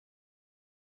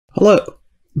Hello!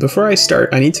 Before I start,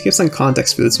 I need to give some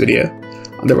context for this video,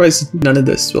 otherwise none of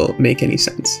this will make any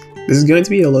sense. This is going to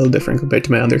be a little different compared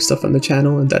to my other stuff on the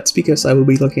channel, and that's because I will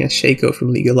be looking at Shaco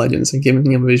from League of Legends and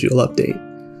giving him a visual update.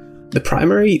 The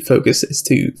primary focus is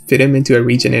to fit him into a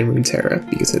region in Runeterra,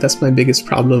 because that's my biggest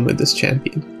problem with this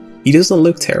champion. He doesn't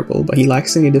look terrible, but he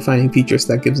lacks any defining features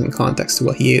that gives him context to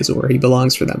what he is or where he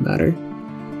belongs for that matter.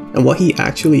 And what he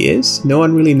actually is, no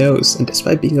one really knows, and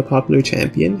despite being a popular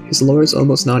champion, his lore is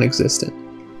almost non-existent.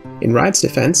 In Riot's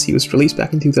defense, he was released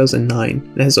back in 2009,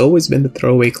 and has always been the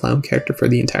throwaway clown character for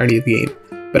the entirety of the game,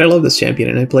 but I love this champion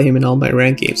and I play him in all my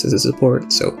ranked games as a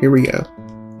support, so here we go.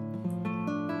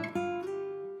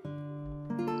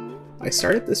 I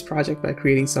started this project by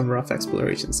creating some rough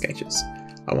exploration sketches.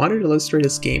 I wanted to illustrate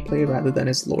his gameplay rather than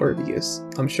his lore because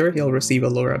I'm sure he'll receive a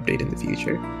lore update in the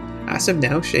future. As of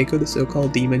now, Shaco, the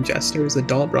so-called demon jester, is a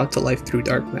doll brought to life through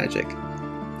dark magic.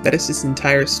 That is his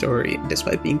entire story, and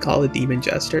despite being called a demon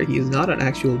jester, he is not an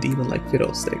actual demon like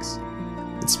Fiddlesticks.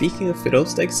 And speaking of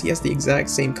Fiddlesticks, he has the exact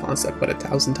same concept but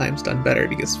 1,000 times done better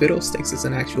because Fiddlesticks is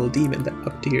an actual demon that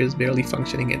up to here is barely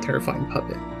functioning and terrifying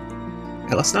puppet.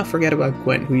 And let's not forget about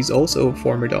Gwen, who is also a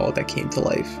former doll that came to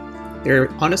life. There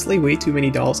are honestly way too many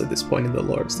dolls at this point in the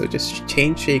lore, so just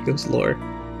change Shaco's lore.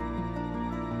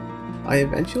 I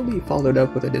eventually followed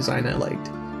up with a design I liked.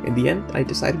 In the end, I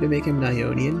decided to make him an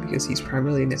Ionian because he's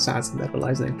primarily an assassin that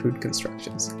relies on crude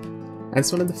constructions.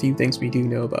 That's one of the few things we do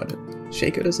know about him.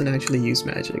 Shaco doesn't actually use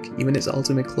magic, even his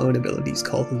ultimate clone ability is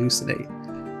called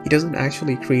Hallucinate. He doesn't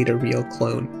actually create a real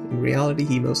clone. In reality,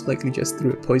 he most likely just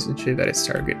threw a poison chip at his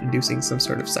target, inducing some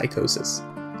sort of psychosis.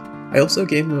 I also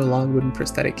gave him a long wooden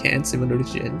prosthetic can similar to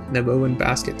Jin, and a bow and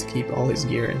basket to keep all his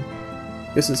gear in.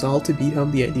 This is all to beat home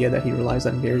the idea that he relies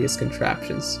on various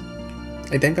contraptions.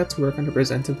 I then got to work on a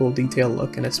presentable detailed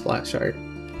look and a splash art.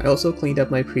 I also cleaned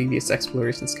up my previous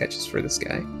exploration sketches for this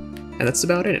guy. And that's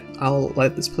about it. I'll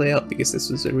let this play out because this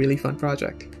was a really fun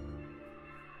project.